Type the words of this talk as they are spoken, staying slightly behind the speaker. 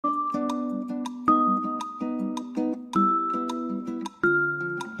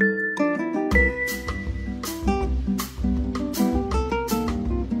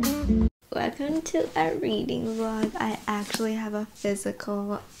welcome to a reading vlog. I actually have a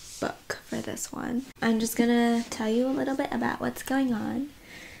physical book for this one. I'm just gonna tell you a little bit about what's going on.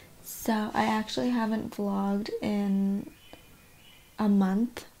 So I actually haven't vlogged in a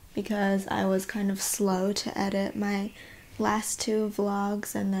month because I was kind of slow to edit my last two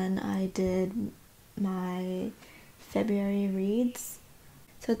vlogs, and then I did my February reads.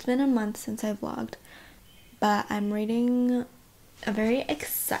 So it's been a month since I vlogged, but I'm reading a very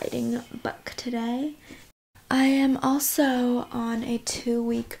exciting book today. I am also on a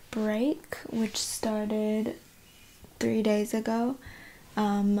 2-week break, which started 3 days ago.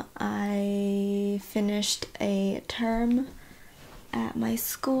 I finished a term at my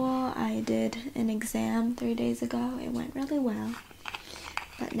school. I did an exam 3 days ago. It went really well.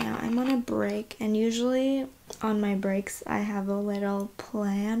 But now I'm on a break, and usually on my breaks I have a little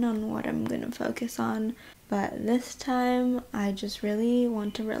plan on what I'm gonna focus on. But this time I just really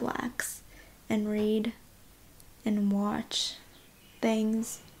want to relax and read and watch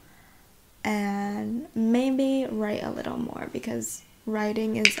things and maybe write a little more, because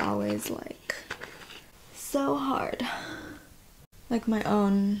writing is always like so hard. Like my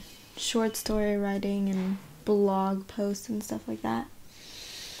own short story writing and blog posts and stuff like that.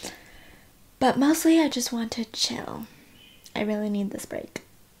 But mostly I just want to chill. I really need this break.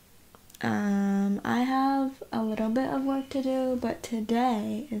 I have a little bit of work to do, but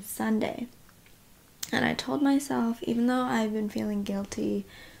today is Sunday. And I told myself, even though I've been feeling guilty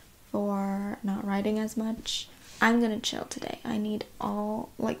for not writing as much, I'm gonna chill today. I need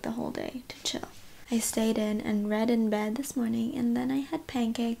the whole day to chill. I stayed in and read in bed this morning, and then I had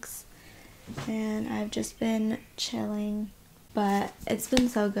pancakes, and I've just been chilling. But it's been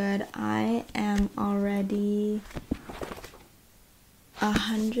so good. I am already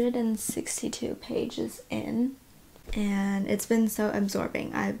 162 pages in, and it's been so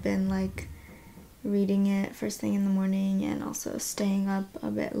absorbing. I've been like reading it first thing in the morning and also staying up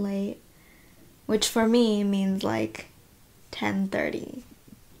a bit late, which for me means like 10:30.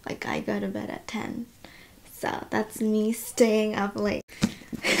 Like I go to bed at 10, so that's me staying up late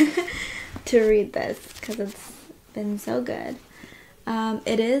to read this because it's been so good.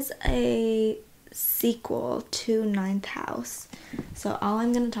 It is a sequel to Ninth House, so all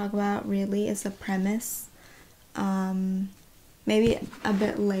I'm going to talk about really is the premise. Maybe a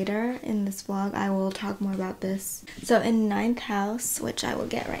bit later in this vlog I will talk more about this. So in Ninth House, which I will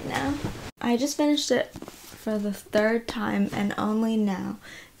get right now, I just finished it for the 3rd time, and only now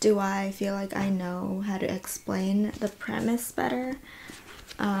do I feel like I know how to explain the premise better,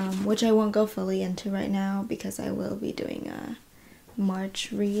 which I won't go fully into right now because I will be doing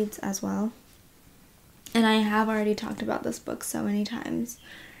March reads as well. And I have already talked about this book so many times,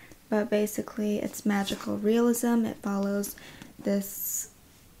 but basically it's magical realism. It follows this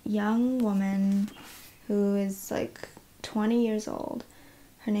young woman who is like 20 years old.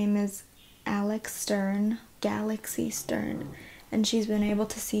 Her name is Galaxy Stern, and she's been able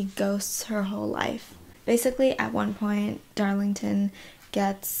to see ghosts her whole life. Basically, at one point, Darlington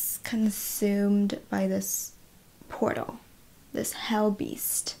gets consumed by this portal, this hell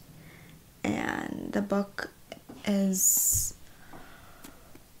beast, and the book is...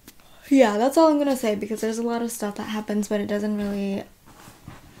 yeah, that's all I'm gonna say, because there's a lot of stuff that happens, but it doesn't really...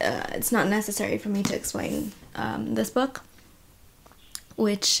 it's not necessary for me to explain this book,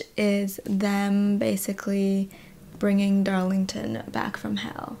 which is them basically bringing Darlington back from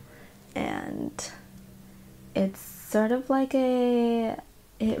hell. And it's sort of like it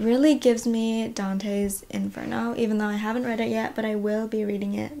really gives me Dante's Inferno, even though I haven't read it yet, but I will be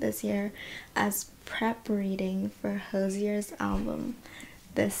reading it this year as prep reading for Hosier's album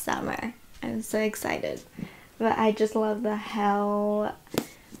this summer. I'm so excited. But I just love the hell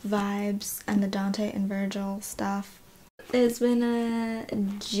vibes and the Dante and Virgil stuff. There's been a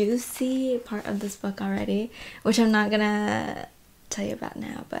juicy part of this book already, which I'm not gonna tell you about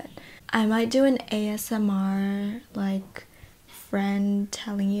now, but I might do an ASMR, like, friend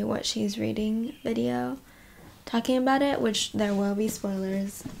telling you what she's reading video talking about it, which there will be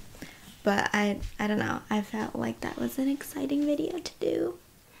spoilers, but I don't know, I felt like that was an exciting video to do,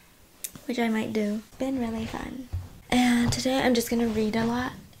 which I might do. Been really fun. And today I'm just gonna read a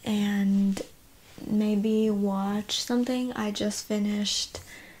lot and maybe watch something. I just finished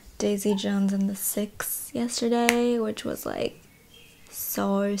Daisy Jones and the Six yesterday, which was like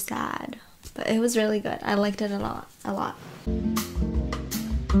so sad, but it was really good. I liked it a lot.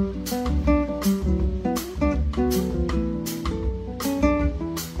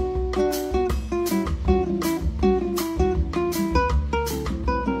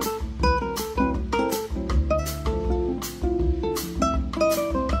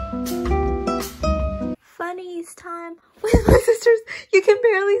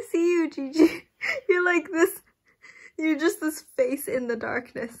 the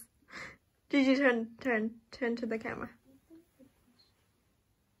darkness. Gigi, turn to the camera.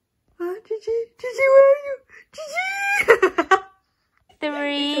 Oh, Gigi, where are you? Gigi!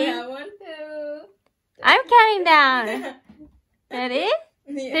 3. 1, 2. I'm counting down. Ready?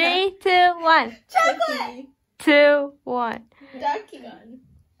 Yeah. 3, 2, 1. Chocolate. 2, 1. Ducky gun.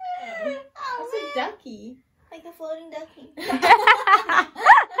 What's a ducky? Like a floating ducky.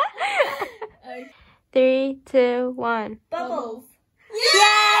 Okay. 3, 2, 1. Bubbles.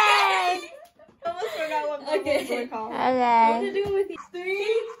 Yay! Almost forgot what bubbles were called. I want to Okay. do it with you.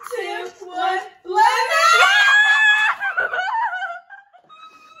 3, 2, 1. Lemon!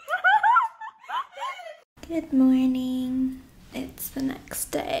 Good morning. It's the next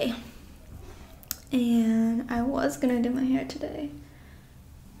day. And I was gonna do my hair today,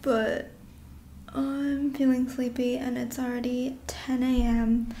 but I'm feeling sleepy and it's already 10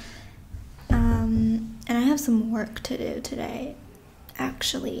 a.m. And I have some work to do today,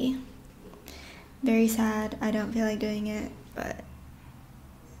 actually. Very sad. I don't feel like doing it, but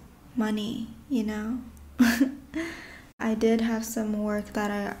money, you know? I did have some work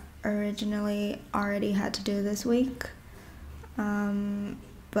that I originally already had to do this week.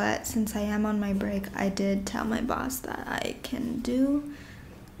 But since I am on my break, I did tell my boss that I can do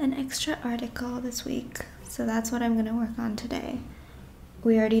an extra article this week. So that's what I'm gonna work on today.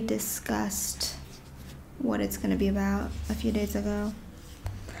 We already discussed what it's gonna be about a few days ago.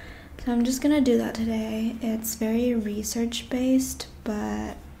 So I'm just gonna do that today. It's very research-based,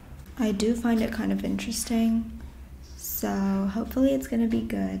 but I do find it kind of interesting. So hopefully it's gonna be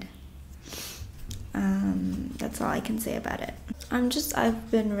good. That's all I can say about it.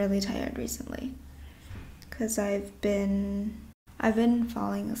 I've been really tired recently because I've been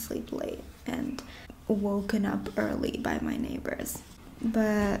falling asleep late and woken up early by my neighbors.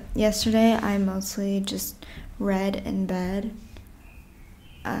 But yesterday I mostly just read in bed,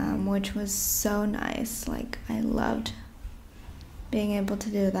 which was so nice. Like, I loved being able to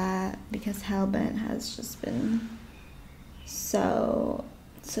do that because Hellbent has just been so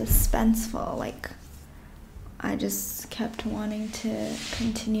suspenseful. Like, I just kept wanting to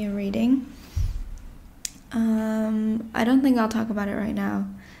continue reading. I don't think I'll talk about it right now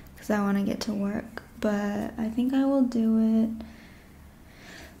because I want to get to work, but I think I will do it.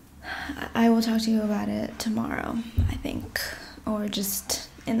 I will talk to you about it tomorrow, I think, or just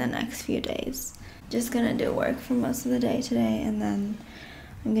in the next few days. Just gonna do work for most of the day today, and then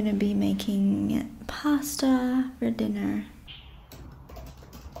I'm gonna be making pasta for dinner.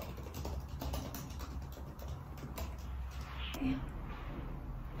 Okay.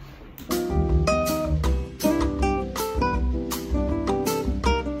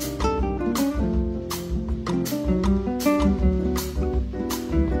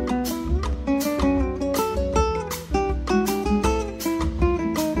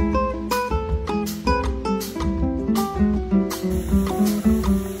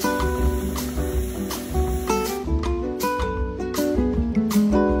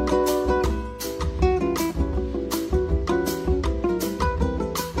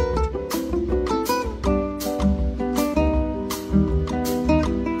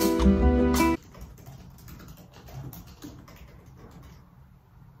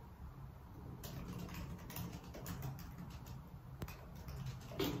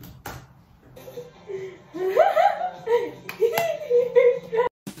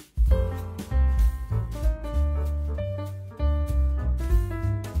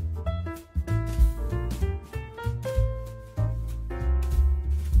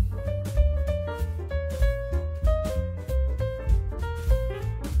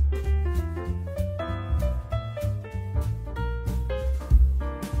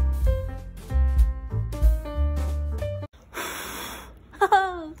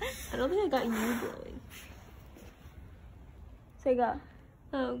 I don't think I got you blowing. Say go.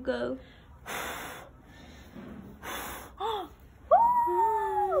 Oh, go.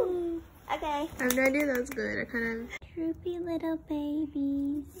 Okay. I have no idea that's good. I kind of... Droopy little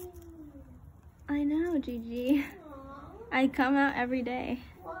babies. I know, Gigi. I come out every day.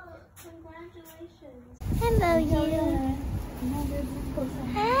 Well, congratulations. Hello, you.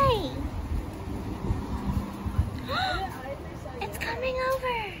 Hey. It's coming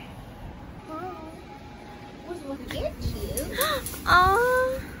over. Look at you.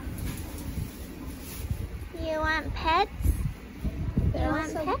 Oh. You want pets? They're You all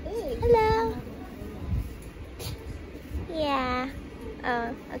want so pets? big. Hello. Yeah.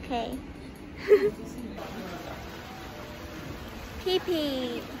 Oh, okay.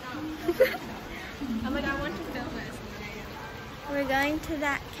 Pee-pee. I'm like, I want to film this. We're going to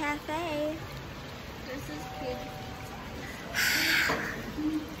that cafe. This is cute.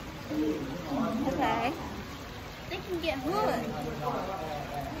 Okay. They can get hood.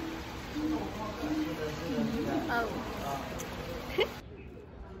 Oh.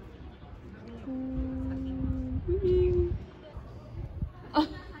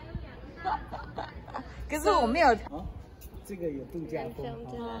 可是我没有。好，这个有度假风。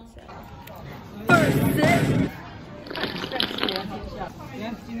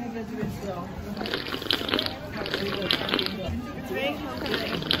今天在这边吃哦。 It's very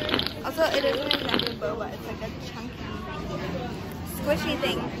coconutty. Also, it isn't exactly boba. It's like a chunky, squishy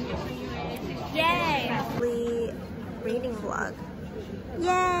thing. Yay! Weekly reading vlog.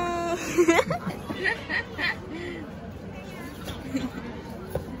 Yay!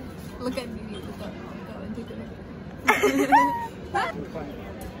 Look at Didi. Go and take a look.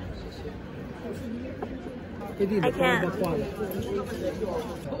 I can't.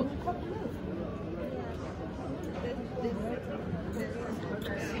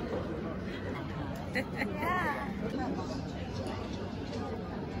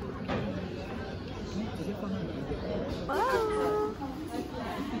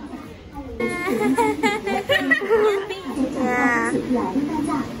 Yeah.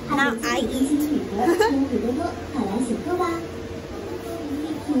 Now I eat.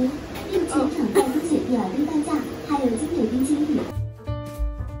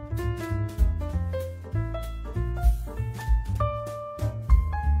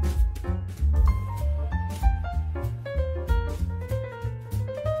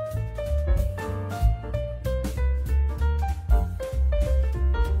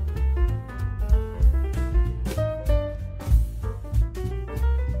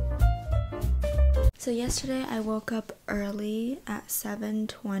 So yesterday I woke up early at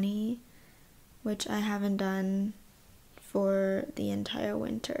 7:20, which I haven't done for the entire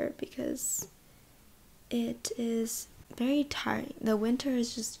winter because it is very tiring. The winter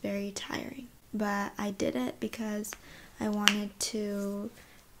is just very tiring. But I did it because I wanted to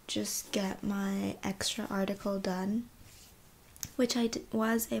just get my extra article done, which I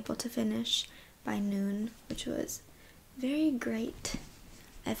was able to finish by noon, which was very great.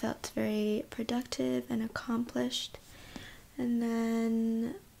 I felt very productive and accomplished. And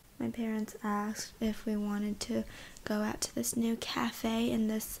then my parents asked if we wanted to go out to this new cafe in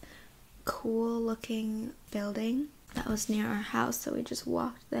this cool looking building that was near our house, so we just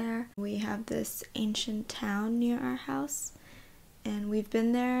walked there. We have this ancient town near our house, and we've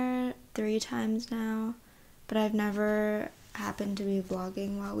been there 3 times now, but I've never happened to be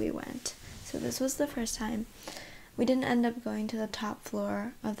vlogging while we went. So this was the first time. We didn't end up going to the top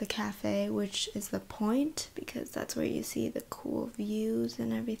floor of the cafe, which is the point, because that's where you see the cool views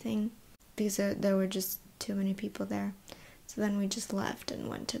and everything, because there were just too many people there. So then we just left and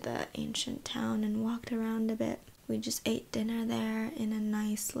went to the ancient town and walked around a bit. We just ate dinner there in a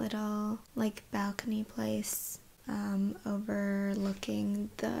nice little like balcony place overlooking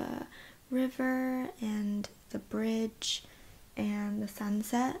the river and the bridge and the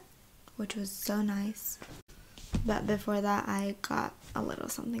sunset, which was so nice. But before that, I got a little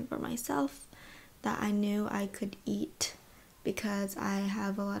something for myself that I knew I could eat because I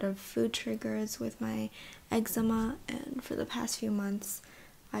have a lot of food triggers with my eczema, and for the past few months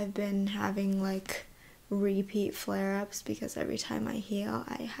I've been having like repeat flare-ups because every time I heal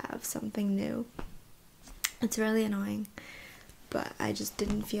I have something new. It's really annoying, but I just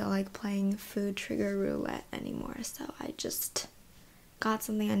didn't feel like playing food trigger roulette anymore, so I just got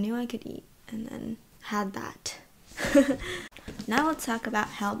something I knew I could eat and then had that. Now let's talk about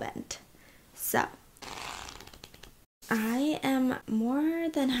Hellbent. So I am more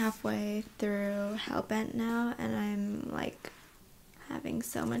than halfway through Hellbent now, and I'm like having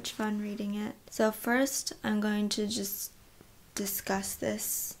so much fun reading it. So first I'm going to just discuss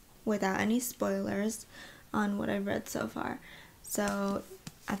this without any spoilers on what I've read so far. So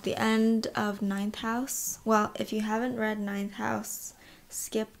at the end of 9th house, well, if you haven't read 9th house,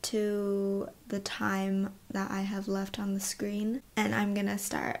 skip to the time that I have left on the screen and I'm gonna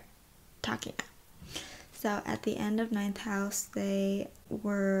start talking now. So at the end of 9th house, they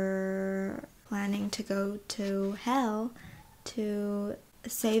were planning to go to hell to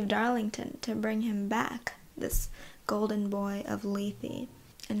save Darlington, to bring him back, this golden boy of Lethe.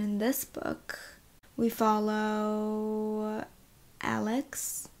 And in this book, we follow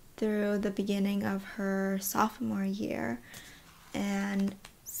Alex through the beginning of her sophomore year, and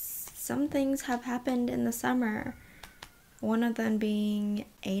some things have happened in the summer. One of them being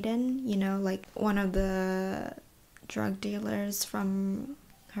Aiden, you know, like one of the drug dealers from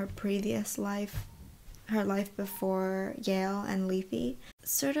her previous life, her life before Yale and Leafy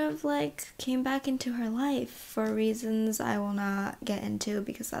sort of like came back into her life for reasons I will not get into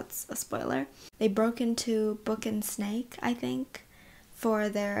because that's a spoiler. They broke into Book and Snake, I think, for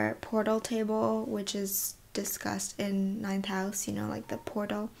their portal table, which is discussed in Ninth House, you know, like the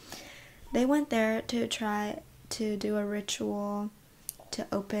portal. They went there to try to do a ritual to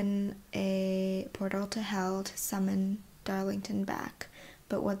open a portal to hell to summon Darlington back.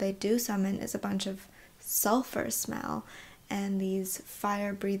 But what they do summon is a bunch of sulfur smell and these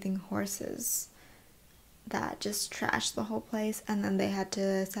fire-breathing horses that just trashed the whole place, and then they had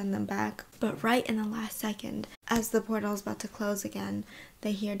to send them back. But right in the last second, as the portal's about to close again,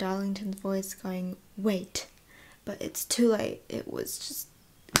 they hear Darlington's voice going, "Wait." But it's too late. It was just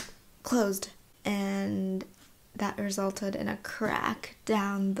closed. And that resulted in a crack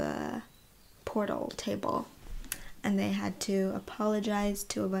down the portal table. And they had to apologize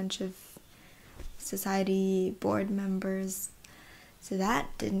to a bunch of society board members. So that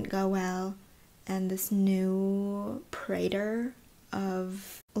didn't go well. And this new praetor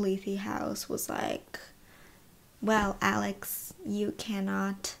of Lethe House was like, well, Alex, you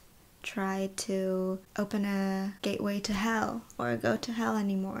cannot try to open a gateway to hell or go to hell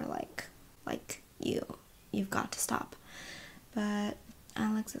anymore. Like you've got to stop. But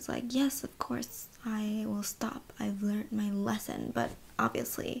Alex is like, yes, of course, I will stop. I've learned my lesson. But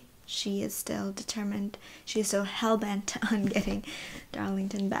obviously, she is still determined. She is still hell-bent on getting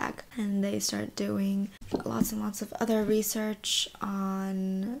Darlington back. And they start doing lots and lots of other research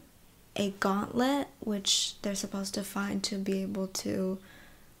on a gauntlet, which they're supposed to find to be able to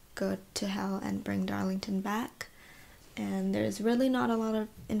go to hell and bring Darlington back. And there's really not a lot of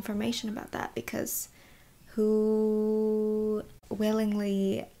information about that, because who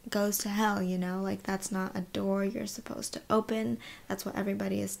willingly goes to hell, you know? Like, that's not a door you're supposed to open. That's what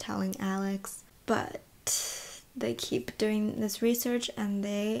everybody is telling Alex. But they keep doing this research, and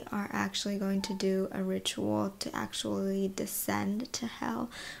they are actually going to do a ritual to actually descend to hell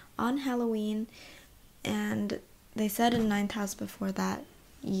on Halloween. And they said in Ninth House before that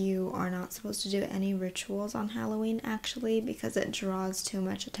you are not supposed to do any rituals on Halloween, actually, because it draws too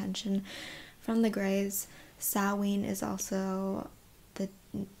much attention from the Greys. Samhain is also the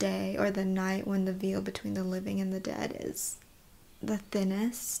day or the night when the veil between the living and the dead is the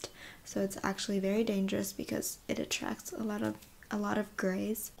thinnest, so it's actually very dangerous because it attracts a lot of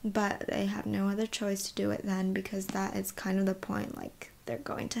Greys. But they have no other choice to do it then, because that is kind of the point, like, they're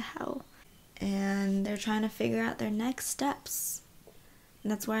going to hell and they're trying to figure out their next steps.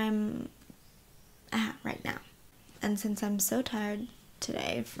 And that's where I'm at right now. And since I'm so tired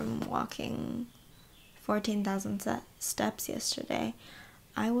today from walking 14,000 steps yesterday,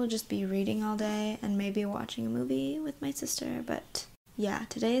 I will just be reading all day and maybe watching a movie with my sister. But yeah,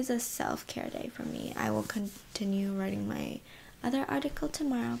 today is a self-care day for me. I will continue writing my other article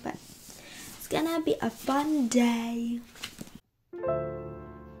tomorrow, but it's gonna be a fun day.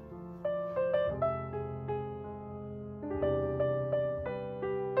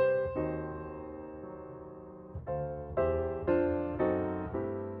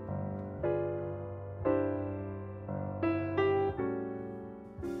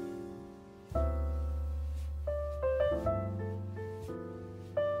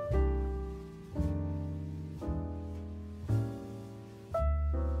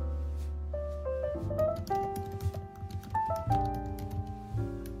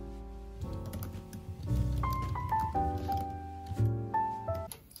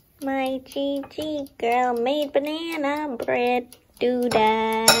 My Gigi girl made banana bread.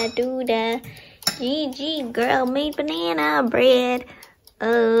 Do-da, do-da. Gigi girl made banana bread.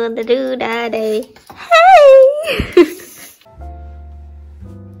 Oh, the do-da day. Hey!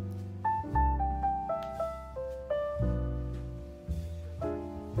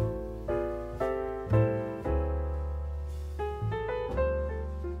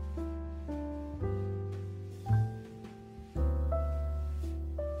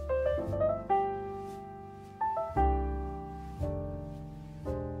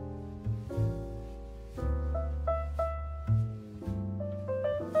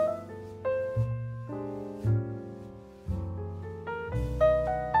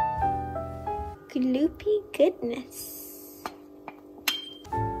 Gloopy goodness.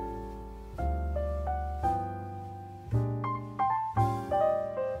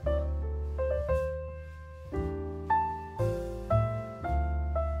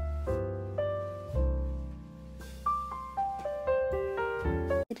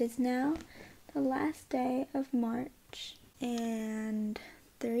 It is now the last day of March and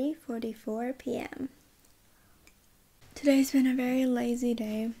 3:44 p.m. Today's been a very lazy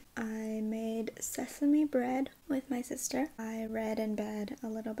day. I made sesame bread with my sister. I read in bed a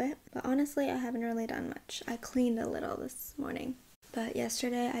little bit, but honestly I haven't really done much. I cleaned a little this morning, but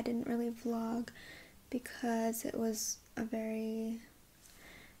yesterday I didn't really vlog because it was a very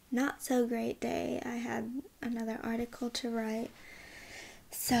not so great day. I had another article to write,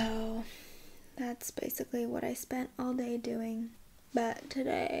 so that's basically what I spent all day doing. But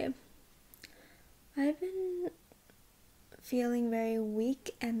today I've been feeling very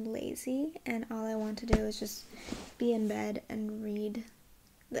weak and lazy, and all I want to do is just be in bed and read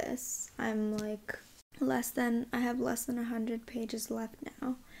this. I'm like I have less than 100 pages left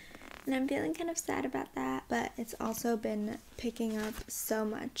now, and I'm feeling kind of sad about that, but it's also been picking up so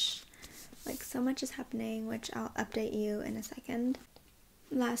much. Like, so much is happening, which I'll update you in a second.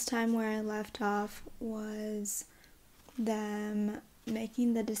 Last time where I left off was them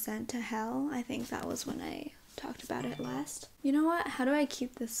making the descent to hell. I think that was when I talked about it last. You know what? How do I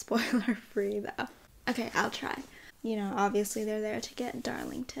keep this spoiler free though? Okay, I'll try. You know, obviously they're there to get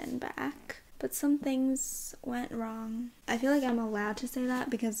Darlington back, but some things went wrong. I feel like I'm allowed to say that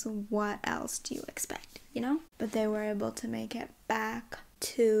because what else do you expect, you know? But they were able to make it back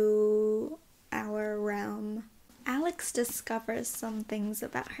to our realm. Alex discovers some things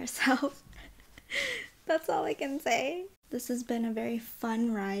about herself. That's all I can say. This has been a very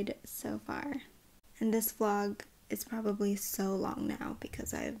fun ride so far. And this vlog is probably so long now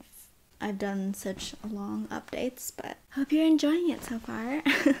because I've done such long updates, but hope you're enjoying it so far.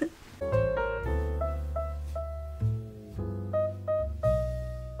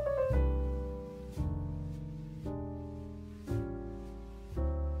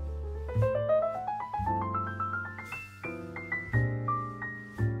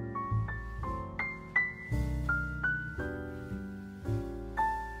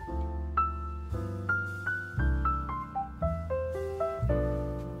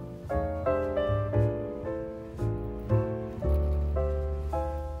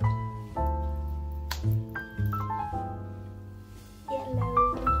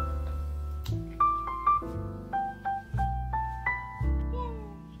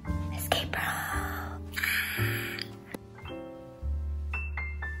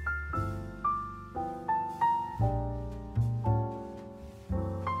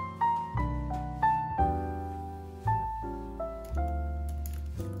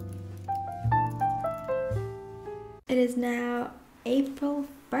 It is now April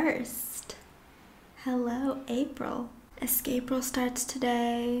 1st. Hello, April. Escapril starts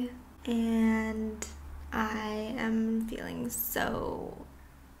today, and I am feeling so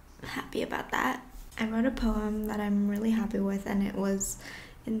happy about that. I wrote a poem that I'm really happy with, and it was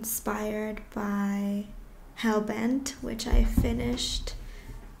inspired by Hellbent, which I finished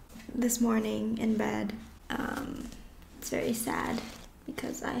this morning in bed. It's very sad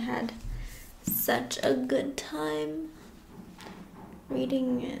because I had such a good time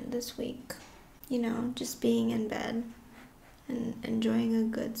reading it this week. You know, just being in bed and enjoying a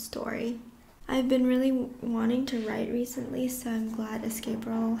good story. I've been really wanting to write recently, so I'm glad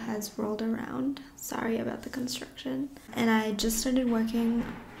Escapril has rolled around. Sorry about the construction. And I just started working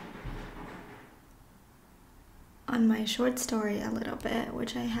on my short story a little bit,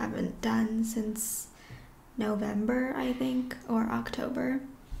 which I haven't done since November, I think, or October.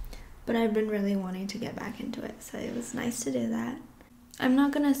 But I've been really wanting to get back into it, so it was nice to do that. I'm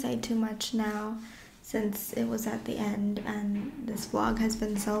not gonna say too much now since it was at the end and this vlog has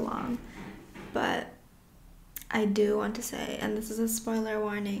been so long, but I do want to say, and this is a spoiler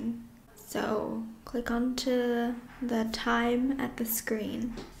warning, so click onto the time at the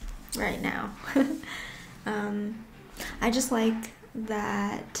screen right now. I just like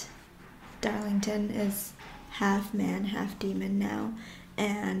that Darlington is half man, half demon now,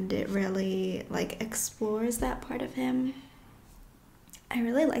 and it really like explores that part of him. I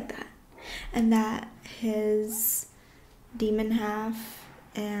really like that. And that his demon half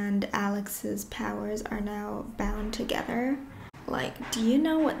and Alex's powers are now bound together. Like, do you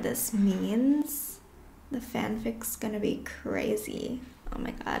know what this means? The fanfic's gonna be crazy. Oh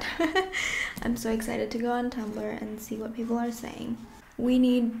my god. I'm so excited to go on Tumblr and see what people are saying. We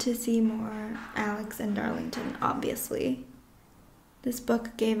need to see more Alex and Darlington, obviously. This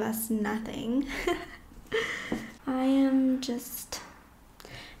book gave us nothing. I am just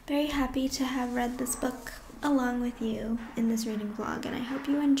very happy to have read this book along with you in this reading vlog, and I hope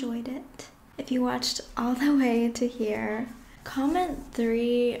you enjoyed it. If you watched all the way to here, comment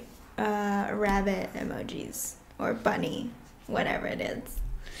 3 rabbit emojis or bunny, whatever it is,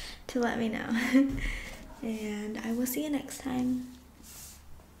 to let me know. And I will see you next time.